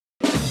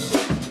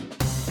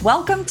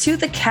Welcome to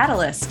The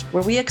Catalyst,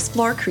 where we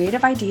explore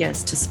creative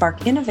ideas to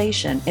spark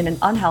innovation in an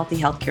unhealthy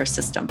healthcare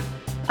system.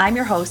 I'm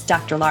your host,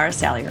 Dr. Lara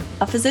Salyer,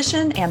 a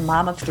physician and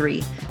mom of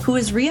three who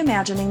is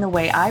reimagining the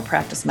way I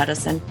practice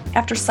medicine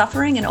after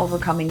suffering and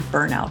overcoming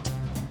burnout.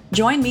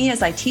 Join me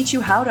as I teach you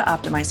how to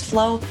optimize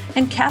flow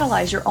and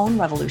catalyze your own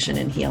revolution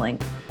in healing.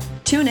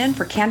 Tune in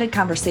for candid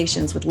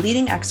conversations with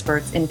leading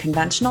experts in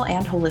conventional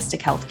and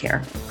holistic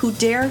healthcare who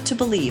dare to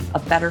believe a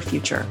better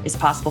future is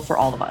possible for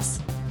all of us.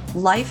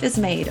 Life is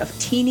made of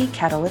teeny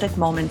catalytic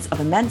moments of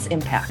immense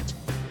impact.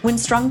 When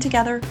strung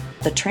together,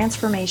 the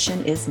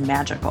transformation is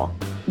magical.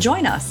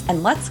 Join us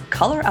and let's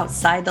color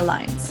outside the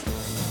lines.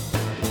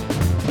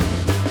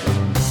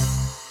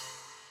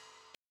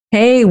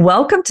 Hey,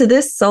 welcome to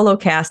this solo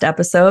cast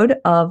episode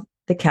of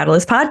the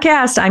Catalyst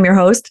Podcast. I'm your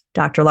host,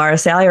 Dr. Lara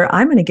Salyer.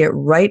 I'm going to get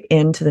right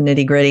into the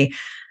nitty gritty.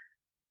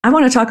 I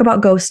want to talk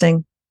about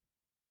ghosting.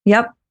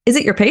 Yep. Is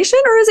it your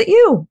patient or is it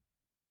you?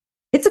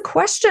 It's a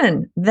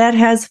question that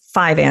has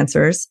 5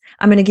 answers.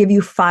 I'm going to give you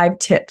 5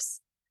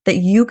 tips that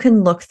you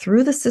can look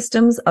through the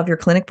systems of your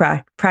clinic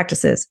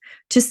practices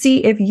to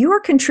see if you are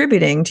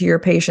contributing to your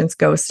patient's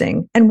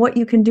ghosting and what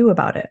you can do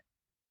about it.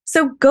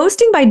 So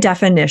ghosting by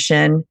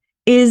definition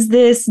is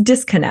this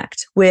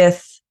disconnect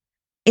with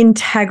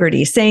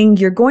integrity, saying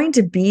you're going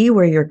to be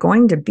where you're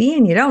going to be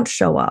and you don't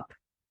show up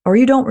or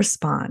you don't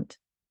respond.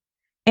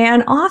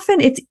 And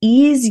often it's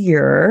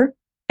easier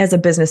as a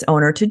business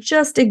owner to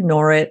just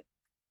ignore it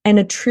and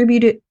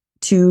attribute it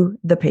to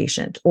the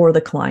patient or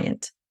the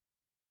client.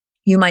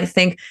 You might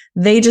think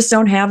they just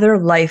don't have their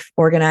life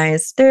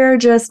organized. They're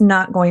just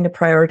not going to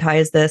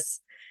prioritize this.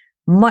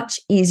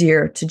 Much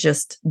easier to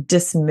just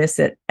dismiss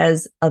it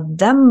as a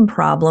them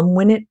problem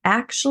when it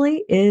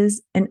actually is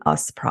an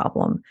us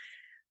problem.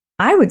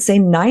 I would say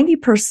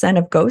 90%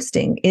 of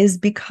ghosting is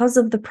because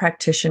of the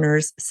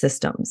practitioner's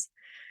systems.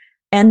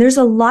 And there's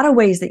a lot of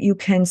ways that you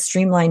can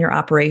streamline your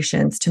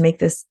operations to make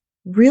this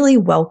really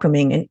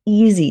welcoming and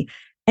easy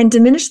and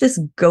diminish this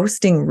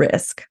ghosting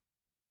risk.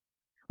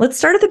 Let's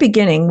start at the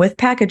beginning with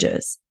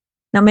packages.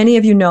 Now, many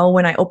of you know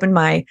when I opened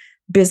my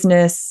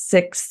business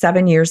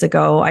 6-7 years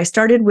ago, I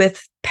started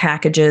with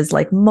packages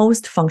like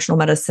most functional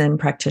medicine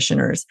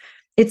practitioners.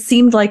 It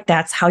seemed like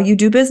that's how you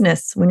do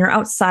business. When you're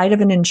outside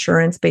of an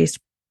insurance-based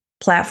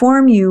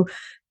platform, you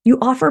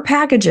offer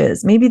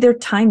packages. Maybe they're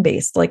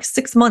time-based, like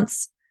 6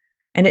 months,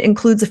 and it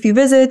includes a few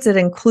visits, it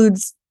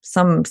includes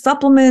some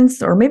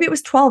supplements, or maybe it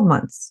was 12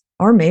 months,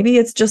 or maybe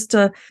it's just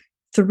a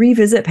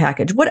 3-visit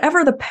package.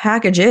 Whatever the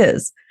package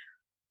is,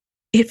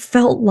 it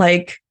felt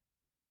like,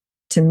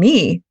 to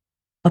me,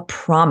 a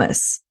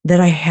promise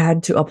that I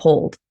had to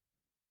uphold.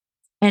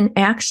 And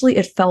actually,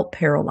 it felt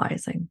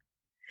paralyzing.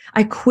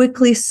 I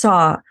quickly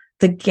saw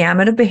the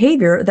gamut of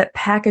behavior that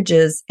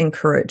packages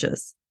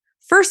encourages.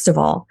 First of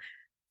all,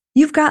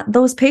 you've got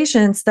those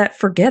patients that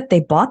forget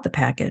they bought the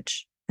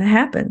package. It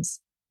happens.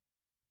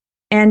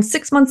 And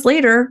 6 months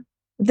later,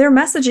 they're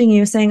messaging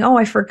you saying, "Oh,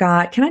 I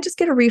forgot. Can I just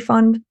get a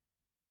refund?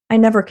 I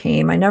never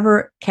came. I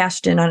never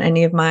cashed in on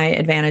any of my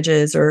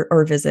advantages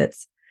or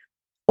visits."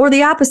 Or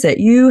the opposite,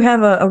 you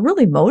have a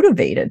really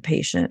motivated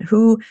patient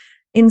who,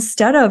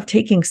 instead of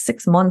taking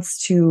 6 months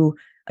to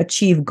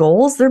achieve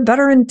goals, they're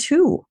better in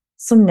 2.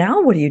 So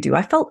now what do?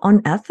 I felt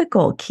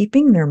unethical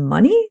keeping their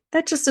money.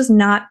 That just is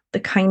not the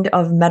kind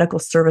of medical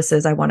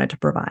services I wanted to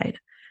provide.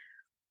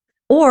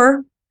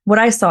 Or what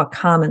I saw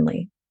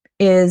commonly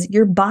is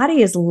your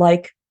body is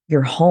like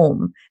your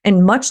home.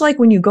 And much like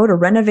when you go to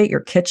renovate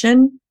your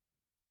kitchen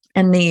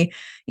and the,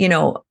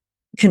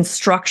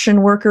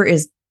 construction worker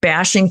is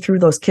bashing through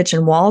those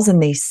kitchen walls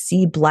and they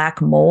see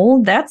black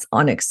mold, that's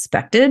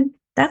unexpected.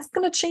 That's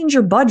going to change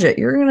your budget.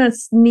 You're going to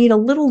need a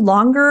little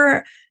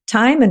longer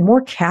time and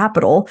more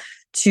capital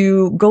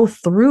to go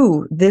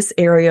through this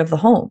area of the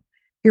home.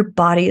 Your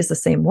body is the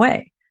same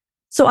way.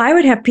 So I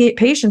would have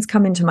patients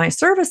come into my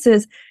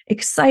services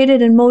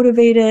excited and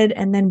motivated,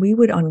 and then we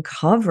would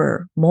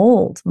uncover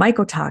mold,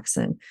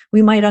 mycotoxin.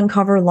 We might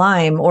uncover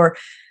Lyme or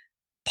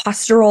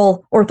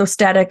postural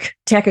orthostatic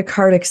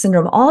tachycardic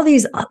syndrome, all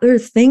these other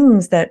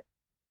things that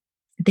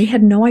they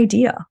had no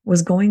idea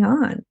was going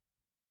on.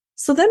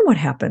 So then what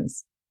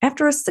happens?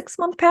 After a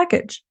 6-month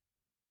package,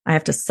 I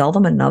have to sell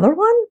them another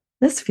one?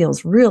 This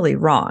feels really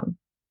wrong.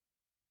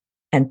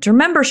 Enter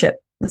membership.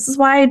 This is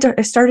why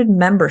I started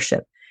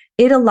membership.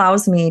 It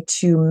allows me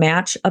to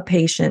match a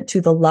patient to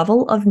the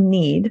level of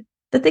need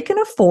that they can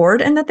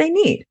afford and that they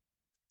need.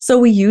 So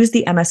we use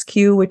the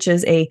MSQ, which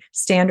is a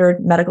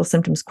standard medical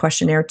symptoms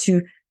questionnaire,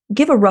 to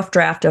give a rough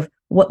draft of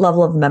what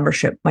level of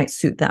membership might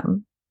suit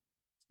them.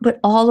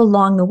 But all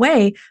along the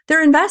way,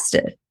 they're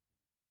invested.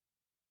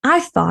 I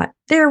thought,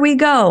 there we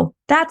go.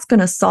 That's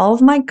going to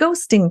solve my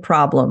ghosting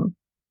problem.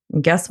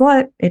 And guess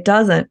what? It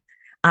doesn't.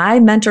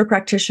 I mentor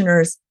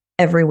practitioners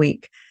every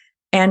week,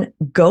 and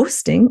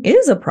ghosting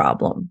is a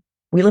problem.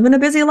 We live in a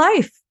busy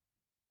life.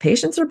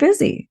 Patients are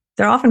busy.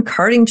 They're often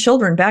carting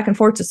children back and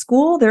forth to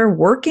school. They're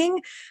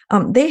working.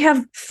 They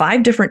have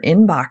 5 different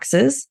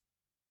inboxes.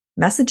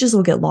 Messages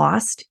will get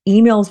lost.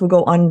 Emails will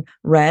go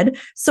unread.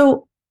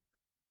 So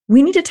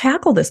we need to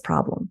tackle this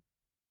problem.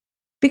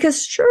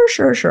 Because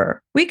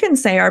sure, we can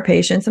say our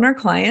patients and our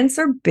clients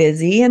are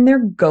busy and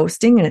they're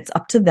ghosting and it's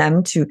up to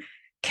them to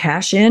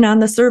cash in on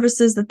the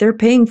services that they're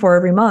paying for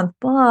every month.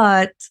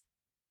 But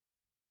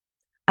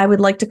I would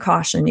like to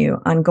caution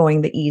you on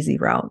going the easy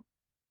route.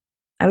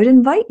 I would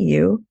invite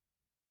you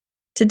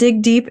to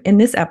dig deep in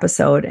this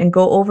episode and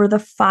go over the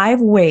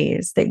 5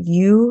 ways that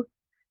you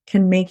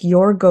can make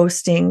your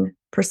ghosting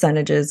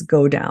percentages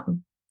go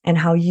down and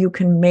how you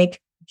can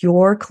make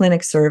your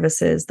clinic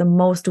services the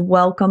most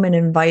welcome and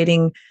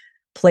inviting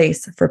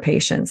place for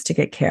patients to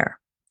get care.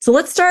 So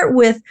let's start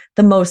with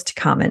the most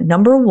common.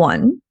 Number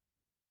 1,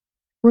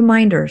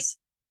 reminders.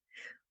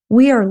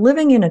 We are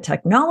living in a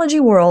technology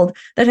world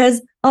that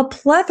has a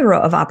plethora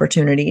of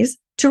opportunities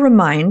to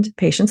remind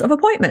patients of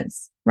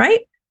appointments,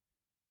 right?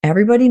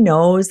 Everybody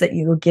knows that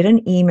you will get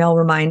an email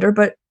reminder,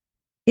 but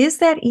is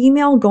that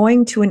email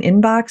going to an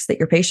inbox that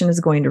your patient is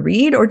going to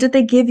read, or did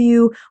they give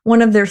you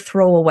one of their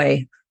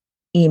throwaway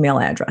email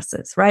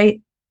addresses,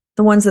 right?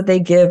 The ones that they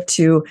give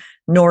to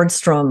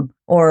Nordstrom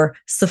or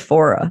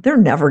Sephora. They're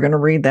never going to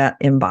read that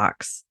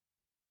inbox.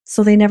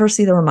 So they never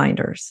see the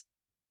reminders.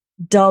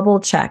 Double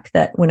check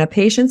that when a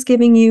patient's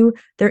giving you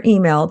their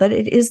email, that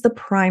it is the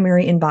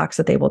primary inbox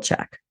that they will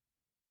check.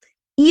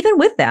 Even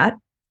with that,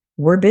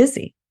 we're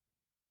busy.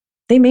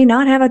 They may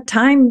not have a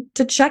time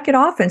to check it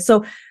often.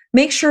 So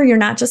make sure you're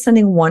not just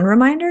sending one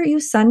reminder, you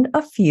send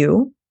a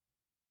few.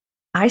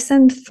 I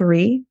send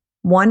 3,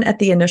 one at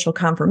the initial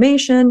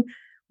confirmation,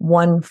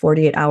 one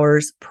 48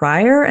 hours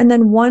prior, and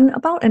then one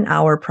about an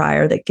hour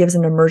prior that gives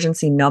an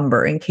emergency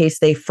number in case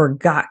they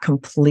forgot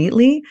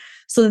completely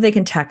so that they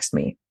can text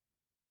me.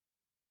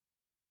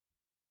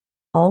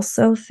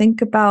 Also,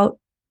 think about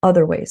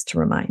other ways to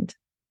remind.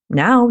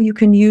 Now you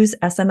can use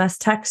SMS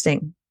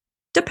texting,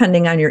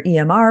 depending on your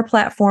EMR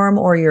platform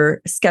or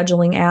your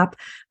scheduling app.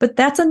 But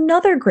that's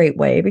another great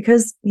way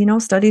because,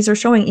 studies are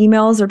showing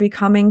emails are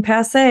becoming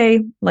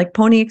passé, like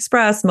Pony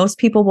Express. Most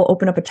people will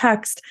open up a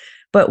text,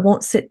 but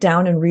won't sit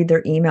down and read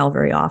their email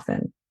very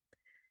often.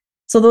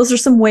 So those are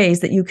some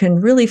ways that you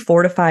can really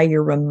fortify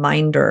your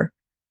reminder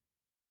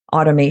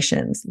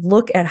automations.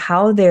 Look at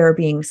how they're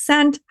being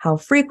sent, how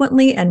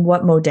frequently, and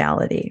what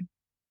modality.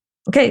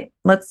 Okay,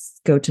 let's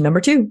go to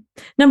number 2.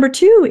 Number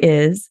 2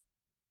 is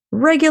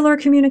regular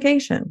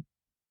communication.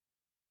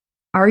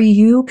 Are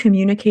you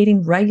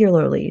communicating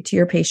regularly to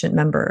your patient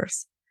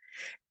members?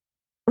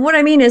 What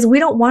I mean is we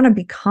don't want to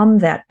become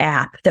that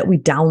app that we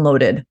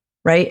downloaded,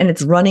 right? And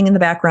it's running in the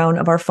background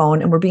of our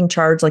phone and we're being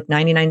charged like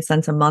 99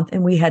 cents a month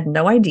and we had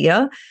no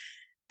idea.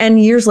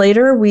 And years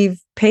later,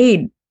 we've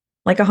paid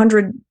like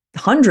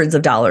hundreds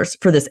of dollars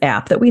for this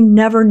app that we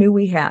never knew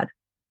we had.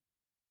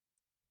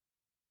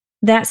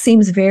 That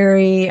seems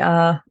very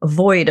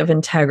void of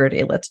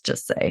integrity, let's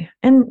just say.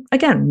 And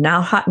again,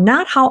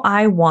 not how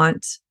I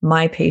want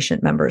my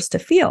patient members to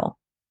feel.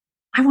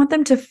 I want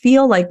them to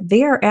feel like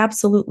they are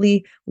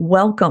absolutely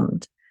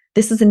welcomed.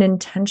 This is an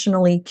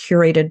intentionally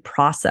curated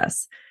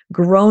process,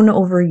 grown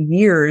over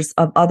years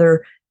of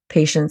other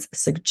patients'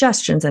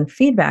 suggestions and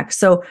feedback.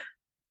 So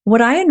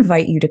what I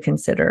invite you to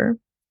consider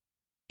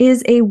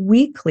is a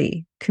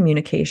weekly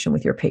communication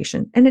with your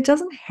patient. And it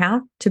doesn't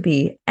have to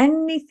be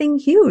anything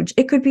huge.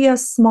 It could be a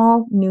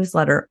small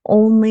newsletter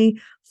only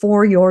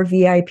for your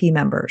VIP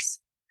members.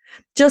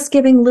 Just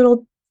giving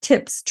little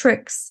tips,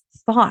 tricks,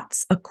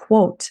 thoughts, a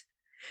quote,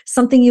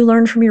 something you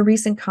learned from your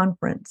recent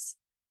conference,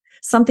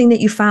 something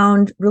that you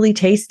found really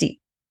tasty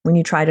when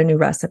you tried a new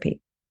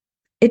recipe.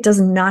 It does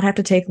not have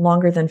to take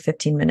longer than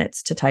 15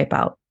 minutes to type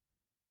out.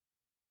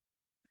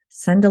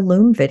 Send a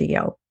Loom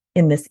video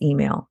in this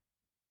email.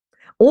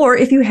 Or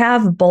if you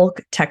have bulk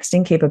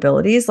texting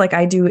capabilities like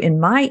I do in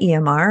my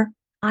EMR,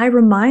 I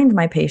remind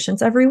my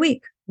patients every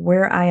week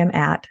where I am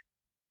at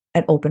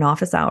open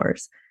office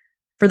hours.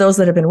 For those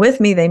that have been with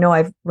me, they know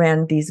I've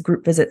ran these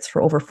group visits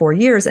for over 4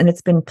 years, and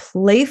it's been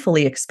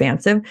playfully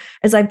expansive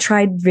as I've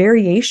tried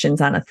variations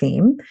on a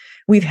theme.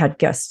 We've had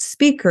guest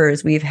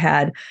speakers, we've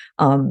had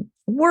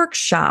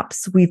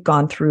workshops, we've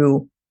gone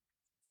through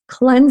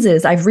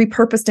cleanses. I've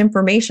repurposed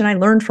information I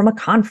learned from a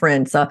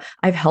conference.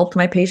 I've helped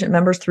my patient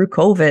members through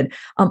COVID.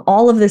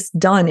 All of this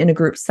done in a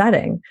group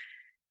setting.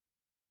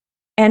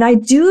 And I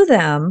do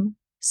them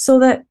so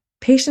that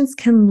patients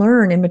can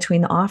learn in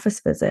between the office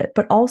visit,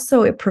 but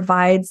also it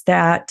provides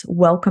that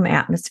welcome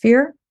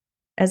atmosphere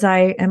as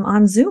I am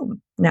on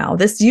Zoom now.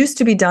 This used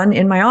to be done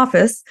in my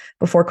office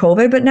before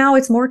COVID, but now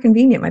it's more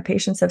convenient. My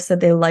patients have said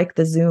they like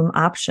the Zoom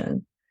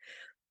option.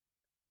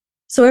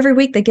 So every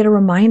week they get a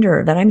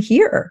reminder that I'm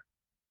here.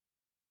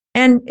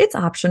 And it's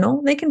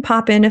optional. They can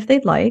pop in if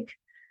they'd like,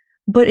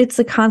 but it's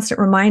a constant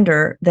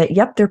reminder that,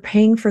 yep, they're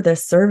paying for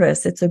this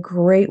service. It's a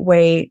great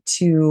way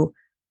to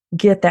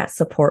get that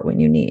support when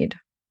you need.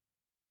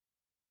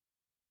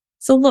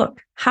 So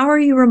look, how are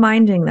you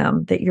reminding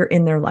them that you're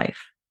in their life?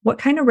 What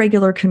kind of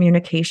regular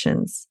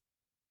communications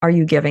are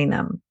you giving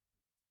them?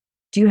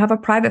 Do you have a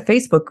private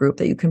Facebook group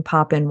that you can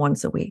pop in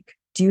once a week?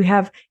 Do you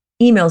have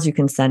emails you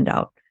can send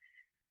out?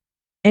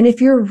 And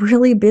if you're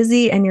really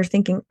busy and you're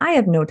thinking, I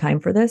have no time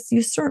for this,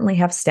 you certainly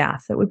have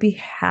staff that would be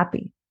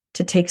happy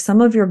to take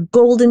some of your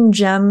golden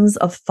gems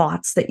of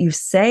thoughts that you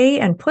say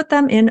and put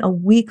them in a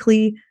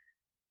weekly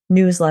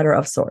newsletter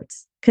of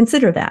sorts.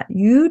 Consider that.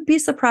 You'd be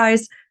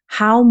surprised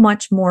how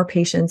much more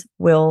patients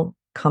will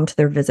come to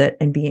their visit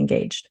and be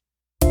engaged.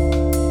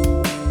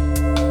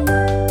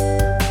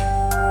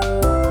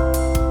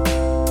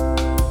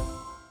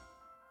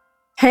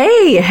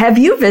 Hey, have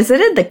you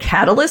visited the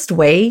Catalyst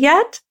Way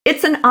yet?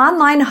 It's an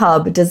online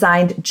hub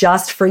designed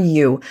just for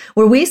you,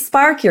 where we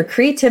spark your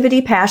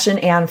creativity, passion,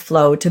 and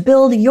flow to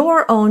build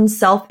your own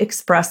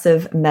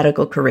self-expressive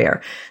medical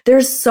career.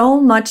 There's so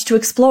much to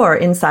explore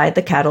inside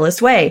the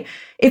Catalyst Way.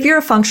 If you're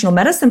a functional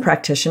medicine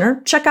practitioner,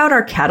 check out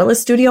our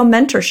Catalyst Studio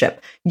Mentorship,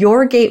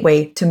 your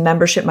gateway to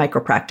membership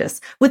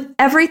micropractice, with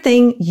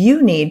everything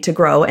you need to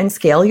grow and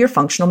scale your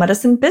functional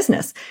medicine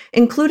business,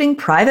 including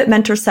private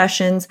mentor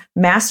sessions,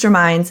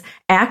 masterminds,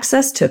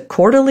 access to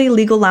quarterly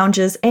legal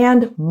lounges,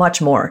 and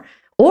much more.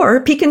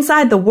 Or peek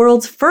inside the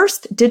world's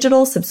first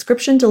digital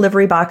subscription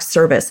delivery box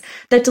service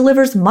that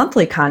delivers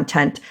monthly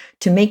content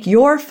to make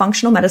your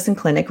functional medicine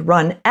clinic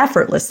run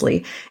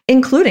effortlessly,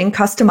 including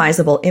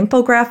customizable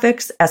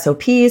infographics,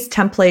 SOPs,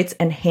 templates,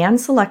 and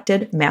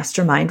hand-selected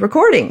mastermind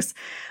recordings.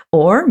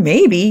 Or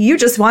maybe you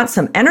just want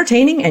some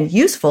entertaining and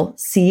useful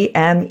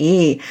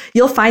CME.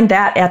 You'll find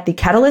that at the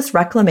Catalyst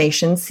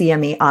Reclamation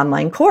CME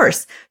online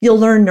course. You'll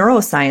learn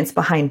neuroscience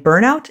behind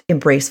burnout,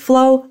 embrace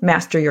flow,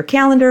 master your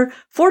calendar,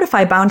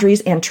 fortify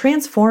boundaries, and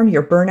transform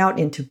your burnout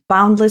into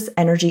boundless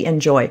energy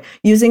and joy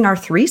using our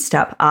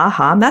 3-step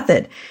AHA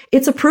method.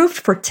 It's approved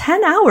for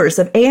 10 hours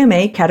of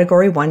AMA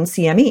Category 1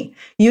 CME.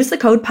 Use the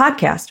code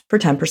podcast for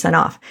 10%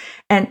 off.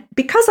 And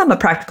because I'm a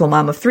practical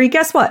mom of 3,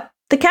 guess what?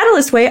 The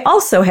Catalyst Way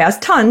also has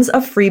tons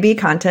of freebie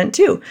content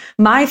too.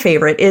 My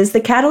favorite is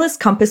the Catalyst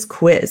Compass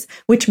Quiz,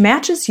 which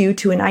matches you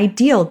to an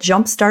ideal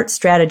jumpstart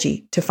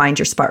strategy to find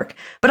your spark.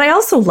 But I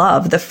also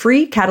love the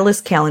free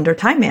Catalyst Calendar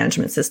time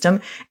management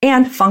system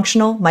and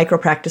functional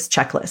micropractice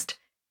checklist.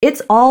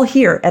 It's all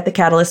here at the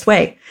Catalyst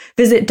Way.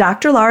 Visit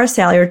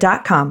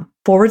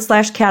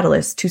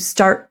drlaurasalyer.com/catalyst to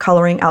start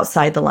coloring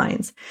outside the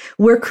lines.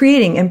 We're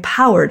creating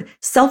empowered,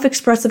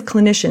 self-expressive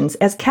clinicians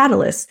as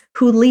catalysts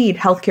who lead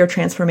healthcare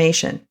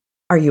transformation.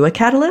 Are you a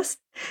catalyst?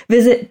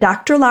 Visit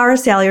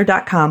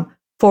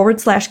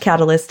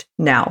drlaurasalyer.com/catalyst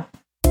now.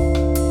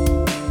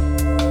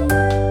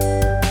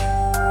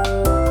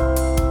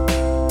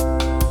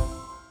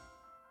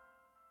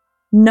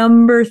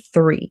 Number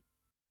 3,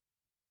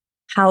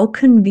 how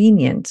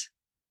convenient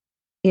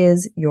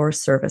is your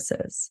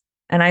services?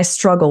 And I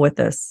struggle with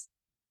this.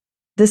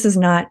 This is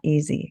not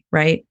easy,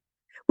 right?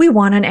 We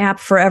want an app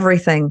for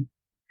everything.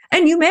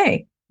 And you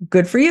may.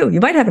 Good for you. You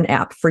might have an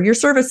app for your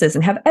services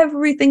and have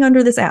everything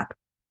under this app.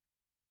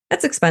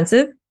 That's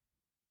expensive,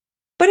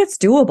 but it's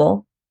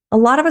doable. A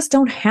lot of us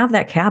don't have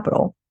that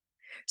capital.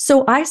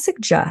 So I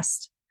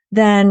suggest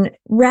then,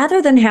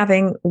 rather than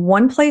having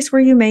one place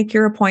where you make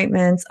your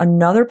appointments,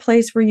 another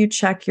place where you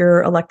check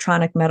your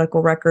electronic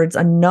medical records,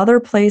 another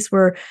place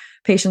where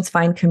patients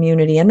find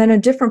community, and then a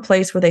different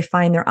place where they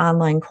find their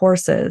online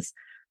courses,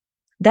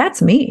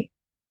 that's me.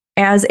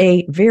 As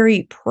a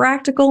very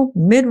practical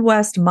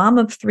Midwest mom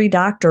of 3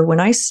 doctor, when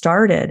I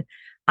started,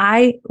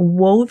 I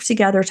wove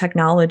together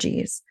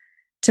technologies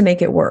to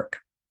make it work.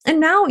 And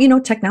now,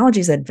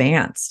 technology is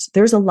advanced.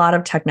 There's a lot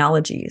of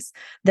technologies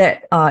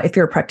that, if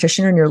you're a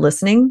practitioner and you're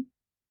listening,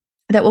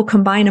 that will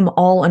combine them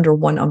all under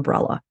one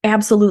umbrella.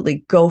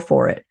 Absolutely, go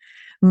for it.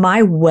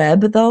 My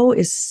web, though,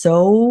 is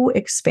so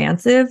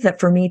expansive that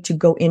for me to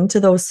go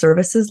into those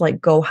services, like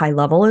Go High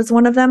Level is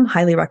one of them,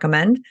 highly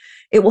recommend.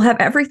 It will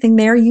have everything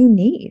there you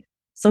need.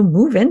 So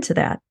move into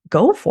that.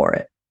 Go for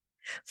it.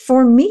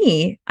 For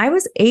me, I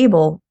was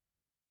able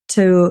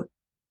to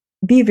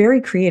be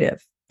very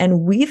creative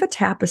and weave a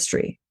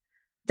tapestry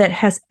that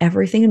has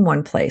everything in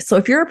one place. So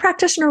if you're a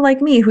practitioner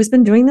like me who's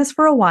been doing this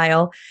for a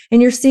while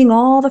and you're seeing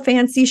all the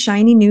fancy,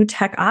 shiny new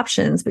tech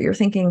options, but you're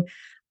thinking,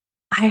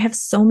 I have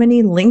so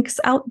many links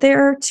out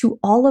there to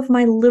all of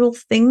my little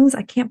things,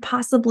 I can't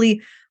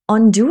possibly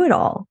undo it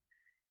all.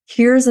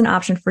 Here's an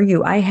option for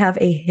you. I have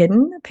a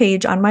hidden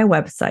page on my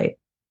website.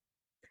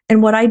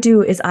 And what I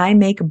do is I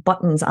make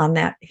buttons on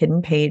that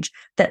hidden page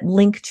that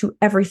link to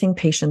everything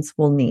patients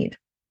will need.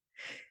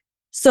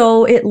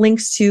 So it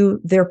links to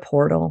their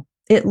portal.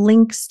 It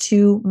links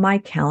to my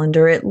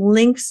calendar. It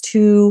links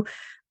to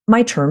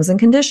my terms and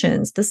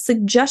conditions, the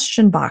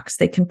suggestion box.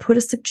 They can put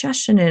a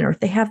suggestion in, or if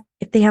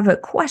they have a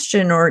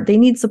question or they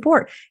need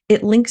support,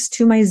 it links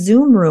to my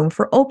Zoom room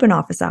for open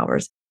office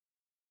hours.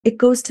 It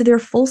goes to their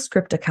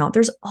Fullscript account.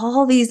 There's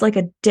all these, like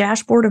a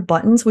dashboard of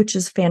buttons, which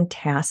is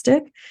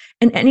fantastic.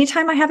 And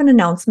anytime I have an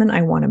announcement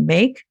I want to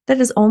make that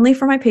is only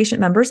for my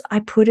patient members, I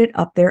put it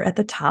up there at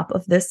the top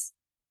of this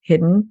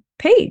hidden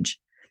page.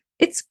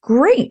 It's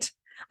great.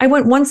 I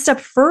went one step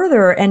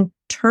further and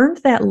turned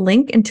that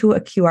link into a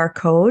QR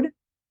code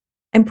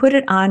and put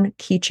it on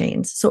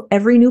keychains. So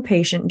every new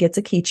patient gets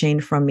a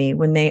keychain from me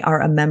when they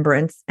are a member.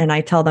 And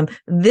I tell them,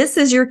 this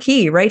is your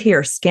key right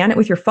here. Scan it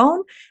with your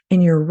phone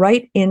and you're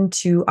right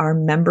into our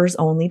members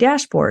only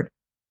dashboard.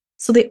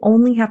 So they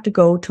only have to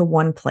go to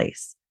one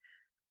place.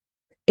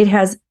 It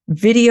has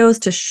videos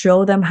to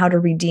show them how to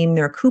redeem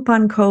their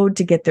coupon code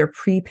to get their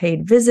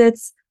prepaid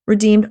visits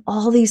redeemed.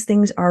 All these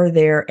things are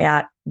there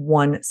at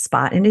one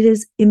spot, and it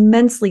has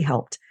immensely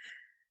helped.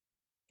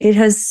 It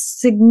has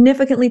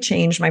significantly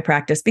changed my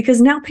practice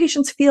because now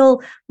patients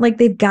feel like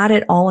they've got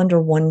it all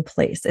under one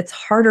place. It's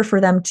harder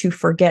for them to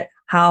forget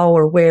how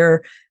or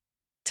where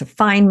to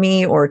find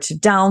me or to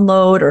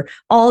download or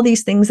all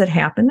these things that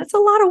happen. That's a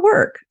lot of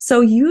work.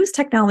 So use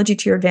technology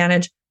to your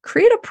advantage.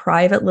 Create a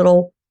private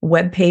little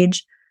web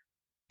page,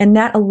 and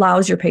that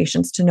allows your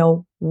patients to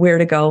know where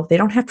to go. They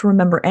don't have to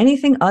remember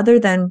anything other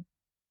than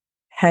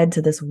head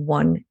to this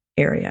one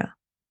area,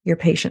 your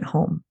patient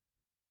home.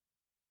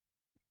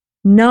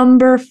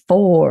 Number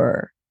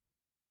 4,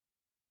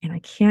 and I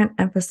can't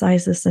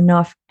emphasize this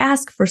enough,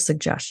 ask for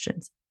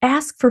suggestions.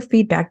 Ask for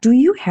feedback. Do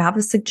you have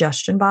a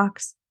suggestion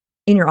box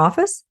in your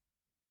office?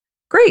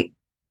 Great.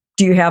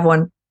 Do you have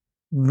one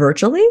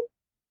virtually?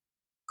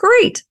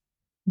 Great.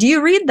 Do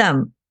you read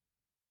them?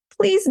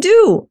 Please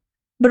do.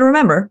 But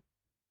remember,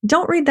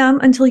 don't read them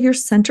until you're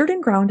centered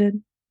and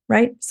grounded,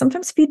 right?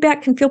 Sometimes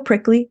feedback can feel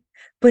prickly,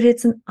 but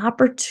it's an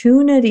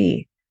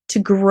opportunity to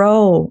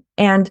grow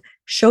and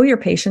show your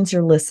patients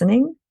you're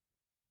listening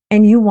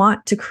and you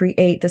want to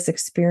create this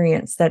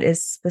experience that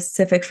is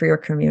specific for your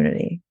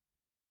community.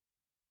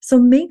 So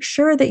make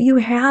sure that you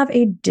have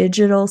a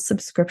digital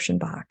subscription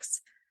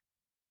box.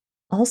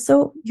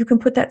 Also, you can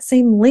put that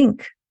same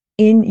link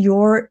in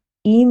your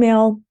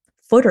email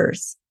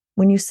footers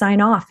when you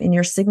sign off in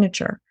your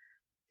signature.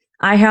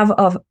 I have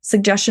a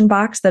suggestion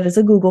box that is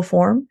a Google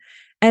form,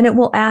 and it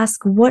will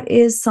ask what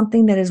is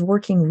something that is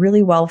working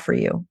really well for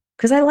you.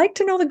 Because I like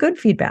to know the good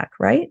feedback,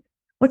 right?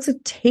 What's a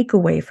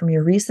takeaway from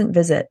your recent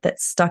visit that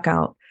stuck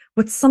out?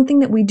 What's something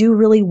that we do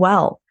really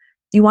well?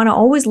 You want to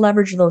always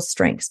leverage those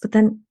strengths, but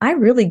then I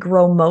really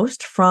grow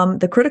most from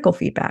the critical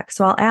feedback.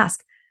 So I'll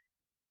ask,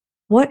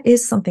 what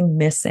is something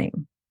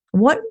missing?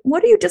 What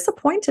are you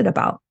disappointed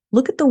about?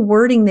 Look at the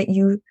wording that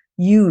you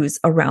use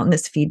around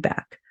this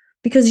feedback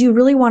because you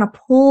really want to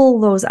pull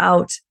those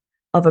out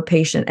of a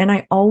patient. And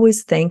I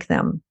always thank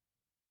them.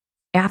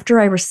 After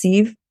I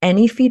receive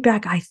any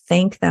feedback, I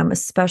thank them,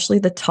 especially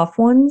the tough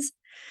ones,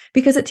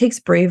 because it takes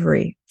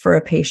bravery for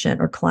a patient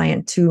or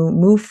client to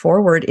move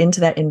forward into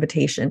that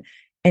invitation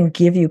and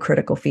give you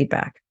critical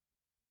feedback.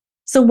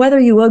 So whether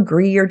you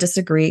agree or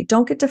disagree,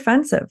 don't get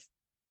defensive.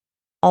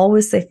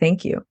 Always say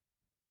thank you.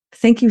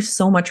 Thank you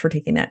so much for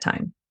taking that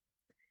time.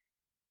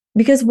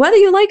 Because whether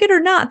you like it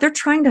or not, they're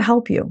trying to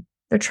help you.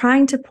 They're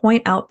trying to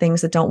point out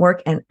things that don't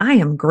work. And I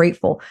am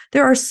grateful.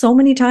 There are so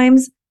many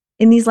times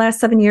in these last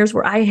 7 years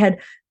where I had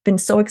been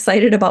so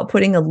excited about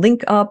putting a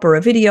link up or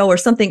a video or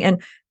something,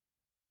 and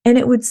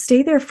it would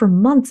stay there for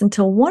months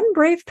until one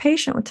brave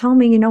patient would tell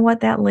me, you know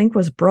what, that link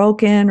was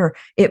broken or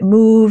it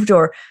moved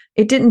or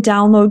it didn't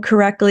download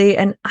correctly.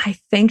 And I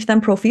thanked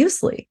them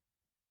profusely.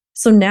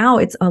 So now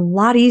it's a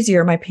lot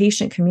easier. My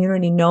patient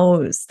community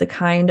knows the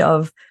kind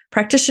of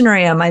practitioner I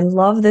am. I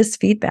love this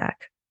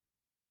feedback.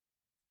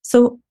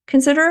 So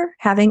consider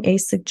having a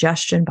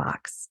suggestion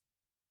box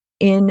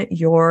in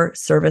your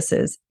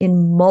services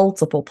in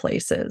multiple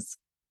places,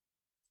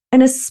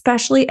 and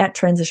especially at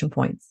transition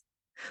points.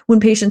 When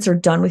patients are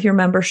done with your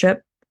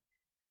membership,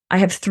 I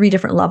have 3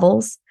 different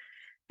levels.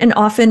 And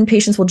often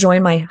patients will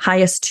join my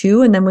highest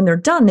 2. And then when they're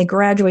done, they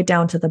graduate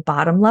down to the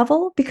bottom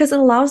level because it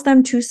allows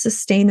them to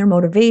sustain their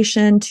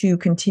motivation to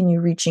continue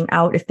reaching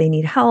out if they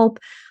need help.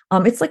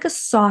 It's like a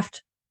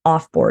soft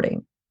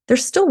offboarding. They're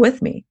still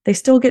with me. They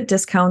still get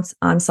discounts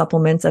on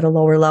supplements at a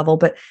lower level,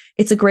 but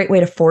it's a great way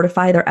to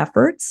fortify their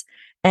efforts.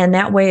 And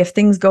that way, if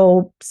things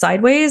go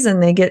sideways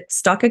and they get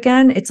stuck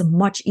again, it's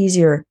much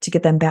easier to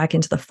get them back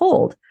into the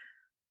fold.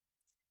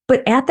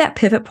 But at that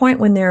pivot point,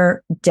 when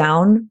they're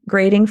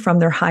downgrading from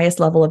their highest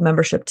level of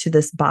membership to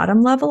this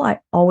bottom level, I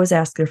always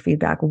ask their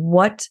feedback.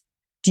 What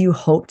do you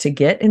hope to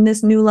get in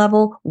this new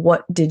level?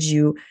 What did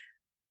you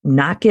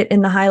not get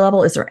in the high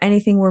level? Is there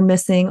anything we're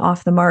missing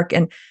off the mark?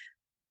 And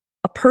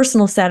a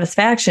personal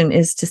satisfaction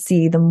is to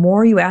see the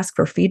more you ask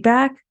for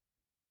feedback,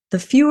 the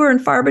fewer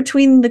and far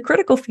between the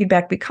critical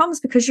feedback becomes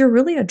because you're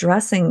really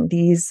addressing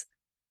these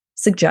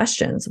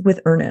suggestions with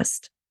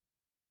earnest.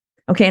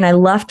 Okay, and I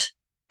left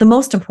the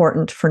most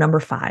important for number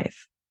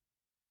 5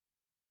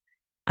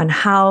 on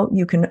how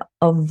you can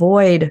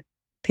avoid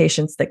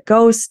patients that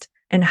ghost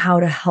and how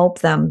to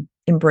help them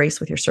embrace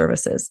with your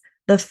services.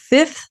 The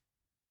 5th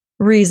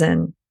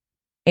reason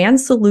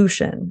and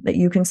solution that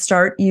you can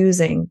start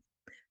using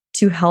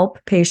to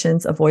help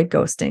patients avoid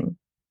ghosting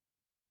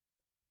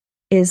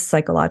is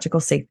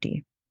psychological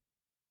safety.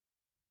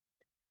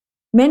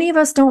 Many of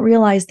us don't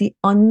realize the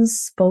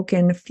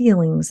unspoken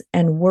feelings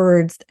and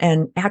words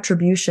and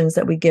attributions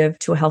that we give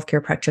to a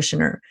healthcare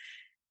practitioner.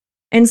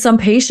 And some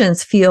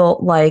patients feel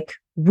like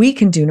we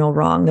can do no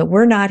wrong, that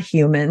we're not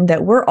human,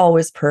 that we're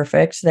always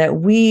perfect,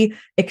 that we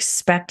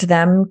expect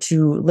them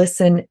to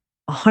listen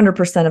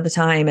 100% of the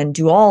time and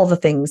do all the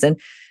things. And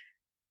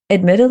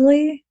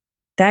admittedly,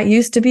 that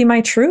used to be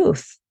my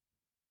truth.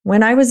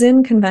 When I was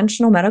in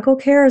conventional medical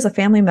care as a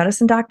family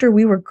medicine doctor,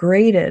 we were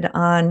graded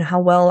on how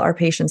well our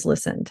patients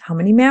listened. How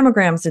many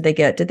mammograms did they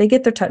get? Did they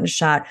get their tetanus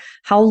shot?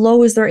 How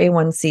low is their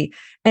A1C?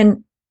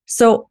 And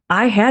so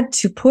I had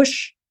to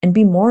push and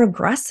be more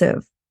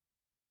aggressive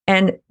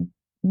and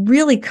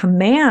really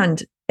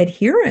command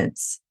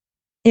adherence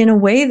in a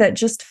way that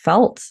just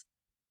felt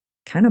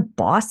kind of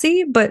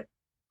bossy, but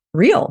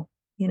real,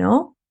 you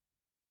know?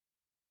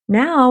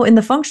 Now in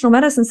the functional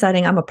medicine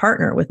setting, I'm a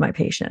partner with my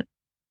patient.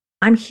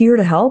 I'm here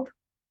to help.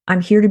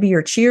 I'm here to be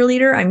your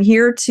cheerleader. I'm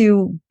here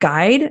to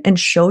guide and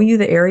show you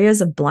the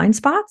areas of blind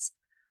spots,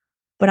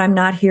 but I'm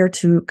not here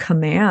to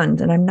command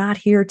and I'm not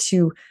here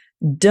to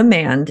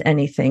demand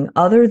anything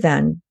other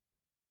than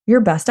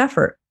your best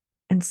effort.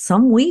 And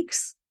some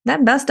weeks,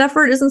 that best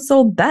effort isn't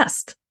so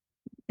best.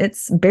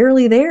 It's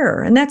barely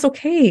there. And that's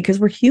okay because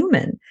we're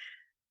human.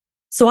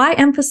 So I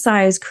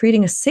emphasize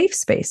creating a safe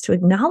space to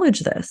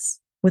acknowledge this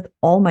with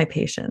all my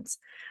patients.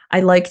 I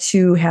like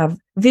to have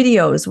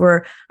videos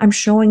where I'm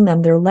showing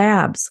them their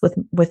labs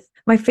with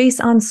my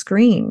face on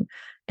screen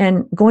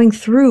and going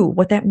through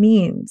what that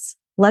means,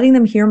 letting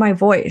them hear my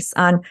voice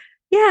on,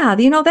 yeah,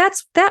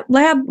 that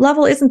lab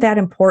level isn't that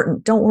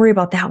important. Don't worry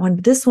about that one.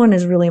 But this one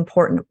is really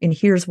important. And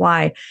here's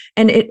why.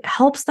 And it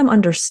helps them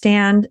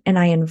understand. And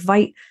I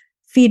invite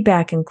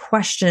feedback and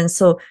questions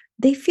so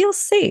they feel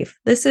safe.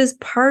 This is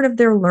part of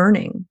their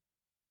learning.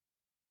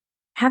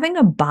 Having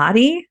a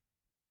body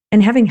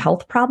and having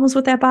health problems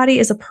with that body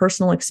is a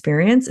personal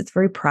experience. It's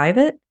very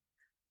private.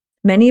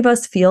 Many of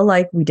us feel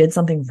like we did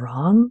something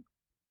wrong,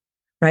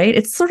 right?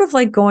 It's sort of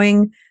like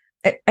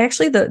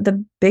actually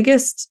the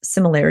biggest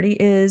similarity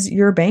is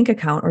your bank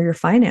account or your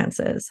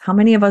finances. How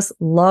many of us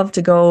love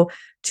to go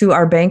to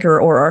our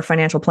banker or our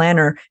financial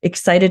planner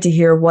excited to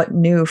hear what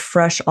new,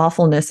 fresh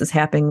awfulness is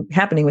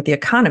happening with the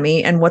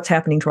economy and what's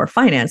happening to our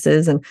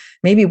finances and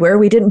maybe where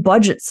we didn't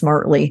budget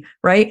smartly,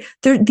 right?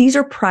 These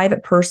are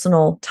private,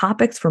 personal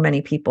topics for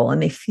many people, and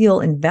they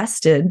feel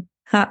invested,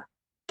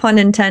 pun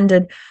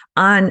intended,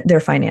 on their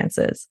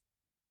finances.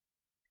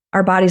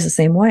 Our body's the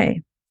same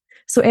way.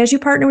 So as you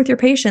partner with your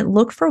patient,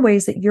 look for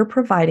ways that you're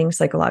providing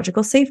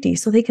psychological safety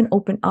so they can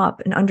open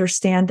up and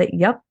understand that,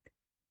 yep,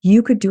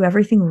 you could do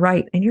everything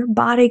right and your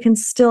body can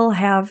still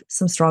have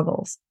some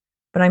struggles,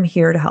 but I'm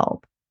here to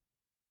help.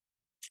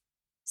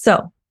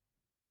 So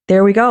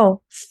there we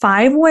go.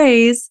 5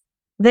 ways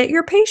that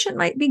your patient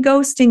might be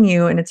ghosting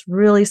you, and it's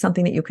really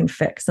something that you can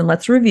fix. And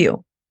let's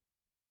review.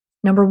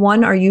 Number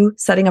 1, are you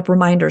setting up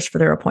reminders for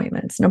their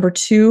appointments? Number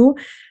 2,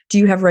 do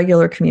you have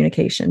regular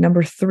communication?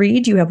 Number 3,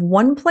 do you have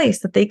one place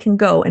that they can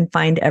go and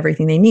find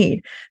everything they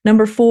need?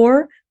 Number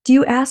 4, do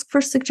you ask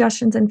for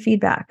suggestions and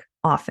feedback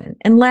often?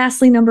 And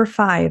lastly, number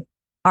 5,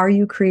 are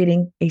you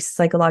creating a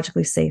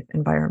psychologically safe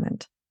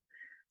environment?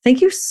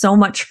 Thank you so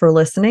much for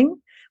listening.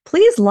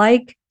 Please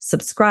like,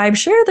 subscribe,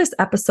 share this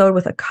episode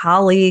with a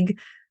colleague.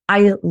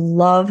 I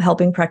love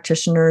helping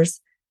practitioners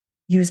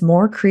use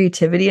more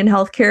creativity in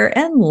healthcare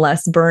and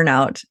less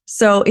burnout.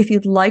 So if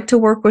you'd like to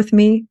work with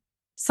me,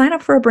 sign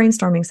up for a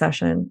brainstorming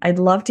session. I'd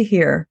love to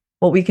hear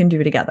what we can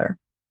do together.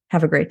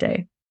 Have a great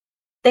day.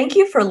 Thank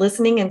you for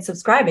listening and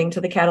subscribing to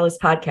the Catalyst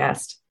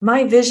Podcast.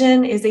 My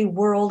vision is a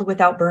world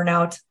without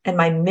burnout, and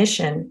my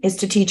mission is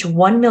to teach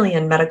 1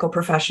 million medical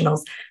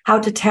professionals how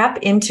to tap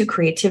into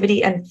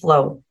creativity and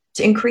flow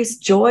to increase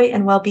joy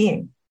and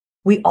well-being.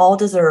 We all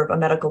deserve a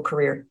medical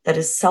career that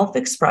is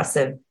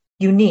self-expressive,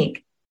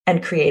 unique,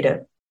 and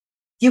creative.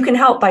 You can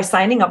help by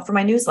signing up for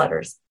my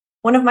newsletters.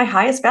 One of my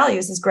highest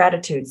values is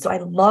gratitude, so I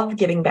love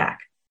giving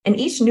back. And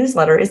each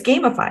newsletter is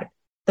gamified.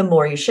 The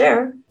more you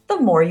share, the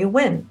more you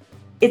win.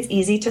 It's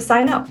easy to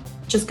sign up.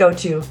 Just go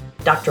to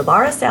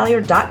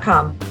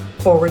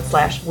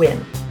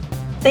drlaurasalyer.com/win.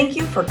 Thank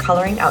you for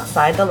coloring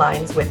outside the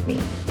lines with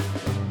me.